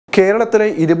കേരളത്തിലെ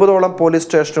 20ഓളം പോലീസ്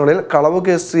സ്റ്റേഷനുകളിൽ കളവ്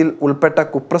കേസിൽ ഉൾപ്പെട്ട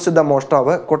കുപ്രസിദ്ധ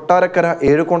മോഷ്ടാവ് കൊട്ടാരക്കര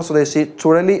ഏഴുകോൺ സ്വദേശി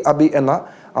ചുഴലി അബി എന്ന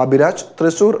അഭിരാജ്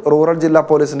തൃശൂർ റൂറൽ ജില്ലാ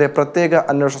പോലീസിന്റെ പ്രത്യേക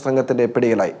അന്വേഷണ സംഘത്തിന്റെ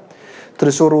പിടിയിലായി.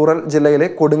 തൃശൂർ റൂറൽ ജില്ലയിലെ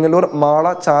കൊടുങ്ങല്ലൂർ, മാള,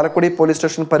 ചാലക്കുടി പോലീസ്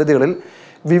സ്റ്റേഷൻ പരിധികളിൽ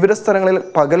വിവിധ സ്ഥലങ്ങളിൽ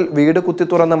പകൽ വീട്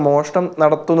കുത്തിത്തുറന്ന് മോഷണം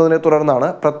നടത്തുന്നതിനെ തുടർന്നാണ്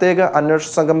പ്രത്യേക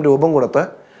അന്വേഷണ സംഘം രൂപം കൊടുത്ത്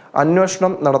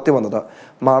അന്വേഷണം നടത്തിവന്നത്.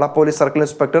 Mala police circle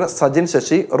inspector Sajin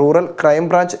Sasi, rural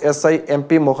crime branch SI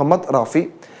MP Muhammad Rafi,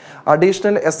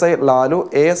 additional SI Lalu,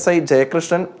 ASI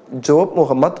Jayakrishnan, job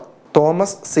Muhammad,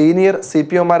 Thomas, senior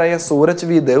CPOമാരായ Sooraj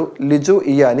V Dev, Liju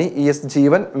ഇയാനി, ES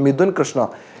ജീവൻ, മിഥുൻ കൃഷ്ണ,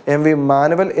 MV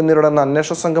മാനുവൽ എന്നിവരുടെ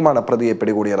അന്വേഷണ സംഘമാണ് പ്രതിയെ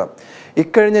പിടികൂടിയത്.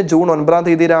 ഇക്കഴിഞ്ഞ ജൂൺ 9-ാം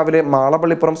തീയതി രാവിലെ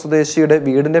മാളപ്പള്ളിപ്പുറം സ്വദേശിയുടെ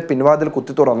വീടിന്റെ പിൻവാതിൽ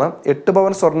കുത്തിത്തുറന്ന് 8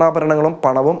 പവൻ സ്വർണ്ണാഭരണങ്ങളും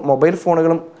പണവും മൊബൈൽ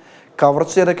ഫോണുകളും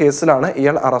കവർച്ച ചെയ്ത കേസിലാണ്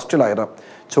ഇയാൾ അറസ്റ്റിലായത്.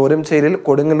 ചോദ്യം ചെയ്യലിൽ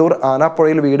കൊടുങ്ങല്ലൂർ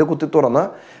ആനാപ്പുഴയിൽ വീട് കുത്തിത്തുറന്ന്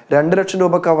 2 ലക്ഷം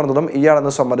രൂപ കവർന്നതും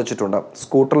ഇയാളെന്ന് സമ്മതിച്ചിട്ടുണ്ട്.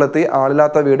 സ്കൂട്ടറിലെത്തി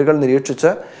ആളില്ലാത്ത വീടുകൾ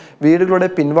നിരീക്ഷിച്ച് വീടുകളുടെ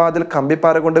പിൻവാതിൽ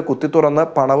കമ്പിപ്പാര കൊണ്ട് കുത്തിത്തുറന്ന്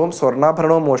പണവും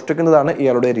സ്വർണ്ണാഭരണവും മോഷ്ടിക്കുന്നതാണ്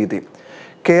ഇയാളുടെ രീതി.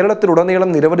 കേരളത്തിലുടനീളം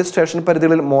നിരവധി സ്റ്റേഷൻ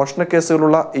പരിധികളിൽ മോഷണ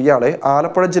കേസുകളുള്ള ഇയാളെ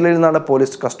ആലപ്പുഴ ജില്ലയിൽ നിന്നാണ്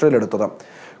പോലീസ് കസ്റ്റഡിയിലെടുത്തത്.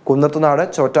 കുന്നത്തുനാട്,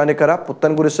 ചോറ്റാനിക്കര,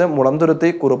 പുത്തൻകുരിശ്, മുളന്തുരുത്തി,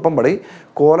 കുറുപ്പമ്പടി,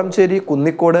 കോലംചേരി,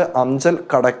 കുന്നിക്കോട്, അഞ്ചൽ,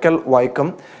 കടയ്ക്കൽ, വൈക്കം,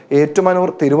 ഏറ്റുമാനൂർ,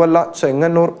 തിരുവല്ല,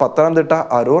 ചെങ്ങന്നൂർ, പത്തനംതിട്ട,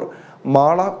 അരൂർ,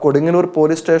 മാള, കൊടുങ്ങല്ലൂർ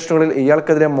പോലീസ് സ്റ്റേഷനുകളിൽ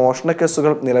ഇയാൾക്കെതിരെ മോഷണ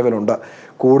കേസുകൾ നിലവിലുണ്ട്.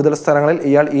 കൂടുതൽ സ്ഥലങ്ങളിൽ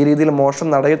ഇയാൾ ഈ രീതിയിൽ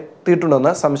മോഷണം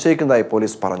നടത്തിയിട്ടുണ്ടെന്ന് സംശയിക്കുന്നതായി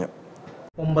പോലീസ് പറഞ്ഞു.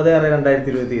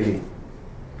 9/6/2020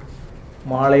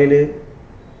 മാളയിൽ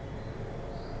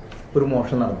ഒരു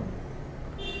മോഷണം നടന്നു.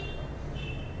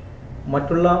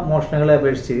 മറ്റുള്ള മോഷണങ്ങളെ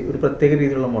അപേക്ഷിച്ച് ഒരു പ്രത്യേക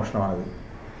രീതിയിലുള്ള മോഷണമാണിത്.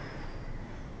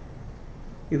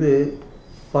 ഇത്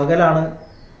പകലാണ്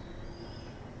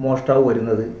മോഷ്ടാവ്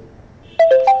വരുന്നത്,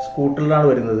 സ്കൂട്ടറിലാണ്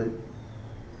വരുന്നത്.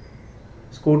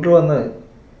 സ്കൂട്ടർ വന്ന്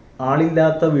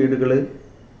ആളില്ലാത്ത വീടുകൾ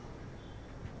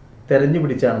തെരഞ്ഞു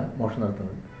പിടിച്ചാണ് മോഷണം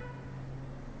നടത്തുന്നത്.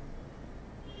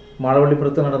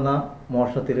 മാളപ്പള്ളിപ്പുറത്ത് നടന്ന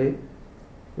മോഷണത്തിൽ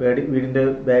വീടിൻ്റെ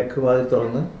ബാക്ക് വാതിൽ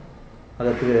തുറന്ന്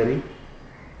അകത്ത് കയറി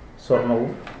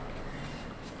സ്വർണവും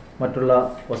മറ്റുള്ള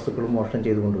വസ്തുക്കളും മോഷണം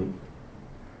ചെയ്തു കൊണ്ടുപോയി.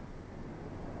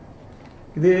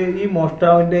 ഈ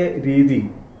മോഷ്ടാവിൻ്റെ രീതി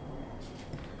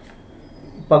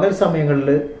പകൽ സമയങ്ങളിൽ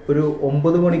ഒരു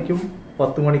 9 മണിക്കും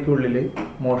 10 മണിക്കുള്ളിൽ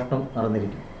മോഷണം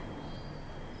നടന്നിരിക്കും.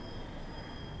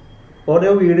 ഓരോ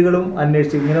വീടുകളും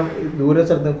അന്വേഷിച്ച് ഇങ്ങനെ ദൂരെ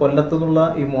സ്ഥലത്ത് കൊല്ലത്തു നിന്നുള്ള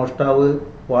ഈ മോഷ്ടാവ്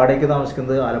വാടകയ്ക്ക്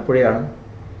താമസിക്കുന്നത് ആലപ്പുഴയാണ്.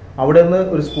 അവിടെ നിന്ന്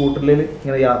ഒരു സ്കൂട്ടറിൽ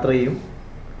ഇങ്ങനെ യാത്ര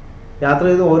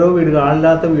ചെയ്ത് ഓരോ വീടുകൾ,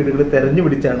 ആളില്ലാത്ത വീടുകൾ തെരഞ്ഞു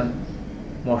പിടിച്ചാണ്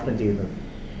മോഷണം ചെയ്യുന്നത്.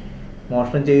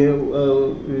 മോഷണം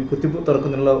കുത്തി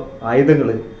തുറക്കുന്നുള്ള ആയുധങ്ങൾ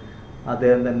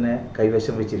അദ്ദേഹം തന്നെ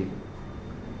കൈവശം വെച്ചിരിക്കും.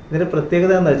 ഇതിൻ്റെ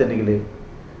പ്രത്യേകത എന്താ വെച്ചിട്ടുണ്ടെങ്കിൽ,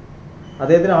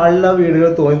 അദ്ദേഹത്തിന് ആളില്ലാ വീടുകൾ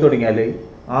തോന്നി തുടങ്ങിയാൽ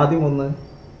ആദ്യം ഒന്ന്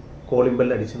കോളിംഗ് ബെൽ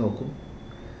അടിച്ചു നോക്കും.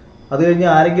 അത് കഴിഞ്ഞ്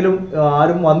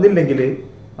ആരും വന്നില്ലെങ്കിൽ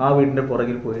ആ വീടിന്റെ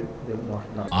പുറകിൽ പോയി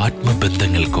മോഷണം.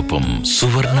 ആത്മബന്ധങ്ങൾക്കൊപ്പം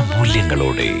സുവർണ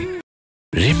മൂല്യങ്ങളോടെ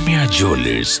Ramya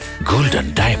Jewellers, golden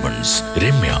diamonds,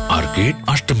 Ramya arcade,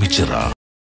 Ashtamichira.